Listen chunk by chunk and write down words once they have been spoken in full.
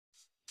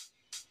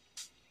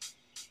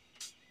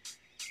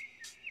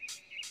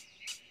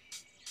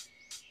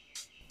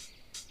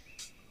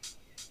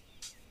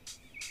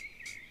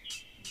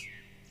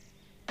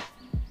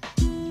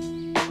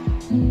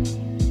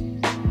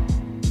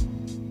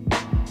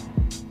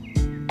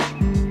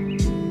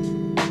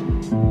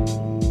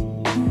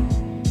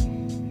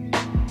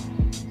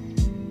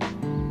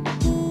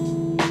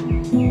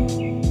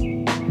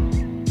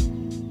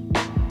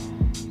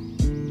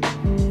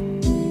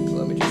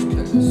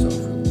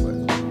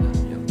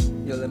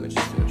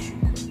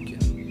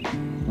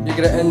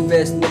gotta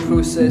invest in the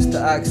process to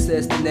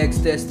access the next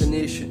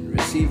destination.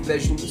 Receive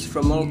visions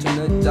from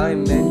alternate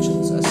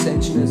dimensions.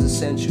 Ascension is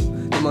essential.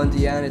 The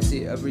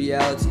mundanity of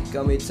reality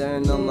got me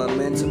down on my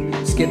mental.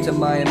 Skip to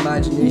my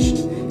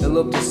imagination.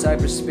 Elope to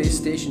cyberspace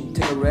station.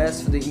 Take a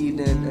rest for the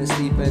evening and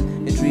sleep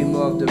in and dream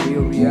of the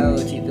real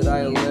reality that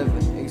I live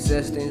in.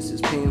 Existence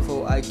is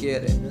painful, I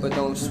get it, but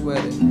don't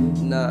sweat it,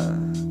 nah.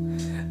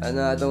 And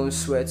I don't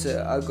sweat it,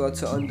 I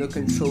got it under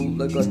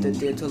control. I got the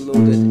data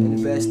loaded,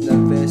 invest in a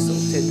vessel,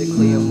 take the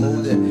clay and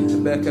mold it.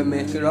 Rebecca,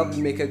 make it up,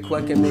 make it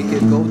quick and make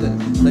it golden.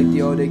 Like the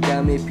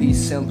origami piece,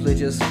 simply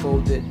just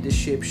fold it. The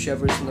shape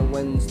shivers in the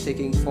winds,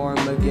 taking form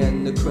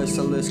again. The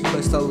chrysalis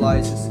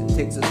crystallizes, it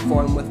takes its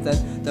form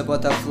within. The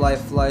butterfly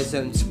flies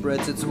out and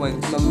spreads its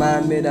wings. My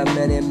man made a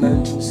many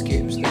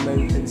mountainscapes. The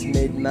mountains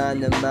made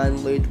man and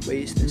man laid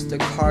waste. It's the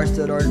cards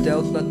that are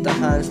dealt, not the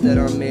hands that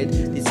are made.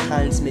 These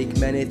hands make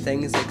many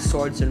things like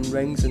swords and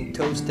rings and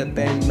toast to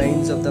bend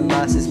minds of the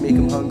masses, make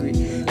them hungry.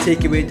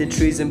 Take away the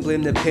trees and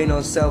blame the pain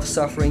on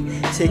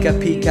self-suffering. Take a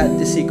peek at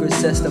the secret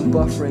system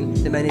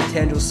buffering, the many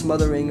tendrils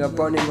smothering or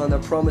burning on their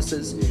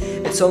promises.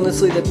 It's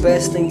honestly the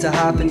best thing to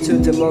happen to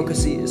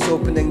democracy. It's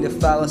opening the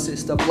fallacy.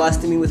 Stop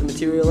blasting me with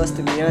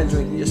materialistic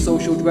meandering, your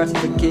social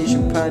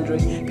gratification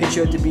pandering,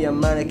 picture to be a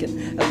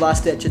mannequin, a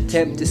last-ditch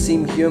attempt to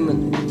seem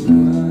human.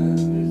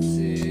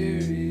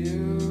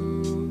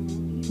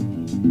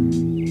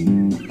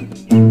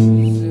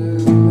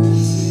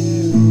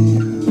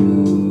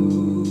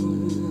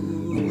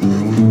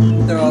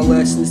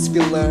 Lessons to be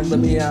learned, let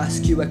me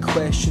ask you a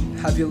question.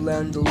 Have you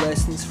learned the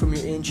lessons from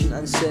your ancient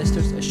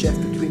ancestors? A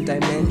shift between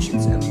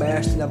dimensions,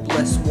 immersed in a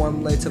bliss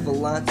warm light of a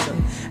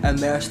lantern,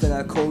 immersed in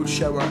a cold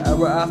shower.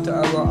 Hour after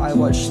hour I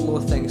watch slow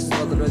things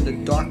slither in the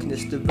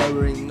darkness,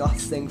 devouring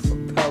nothing for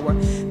power.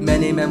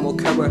 Many men will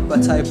cower,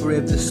 but I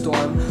brave the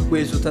storm.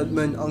 Waves without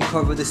moon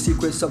uncover the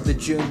secrets of the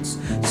dunes.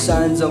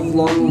 Sands of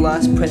long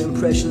last print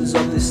impressions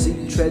of the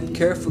sea. Tread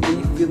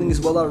carefully,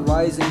 feelings will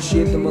arise and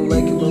shape the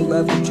molecular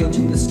level,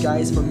 changing the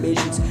sky's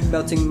formations.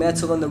 Melting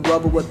metal on the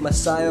rubble with my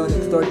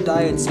psionic third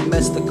eye, it's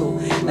mystical.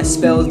 I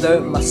spelled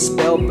out my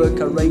spell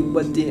book, I write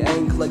with the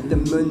ink like the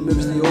moon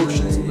moves the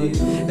oceans.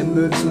 It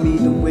moves me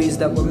the ways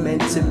that were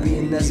meant to be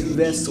in this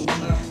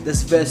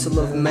vessel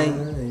of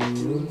mine.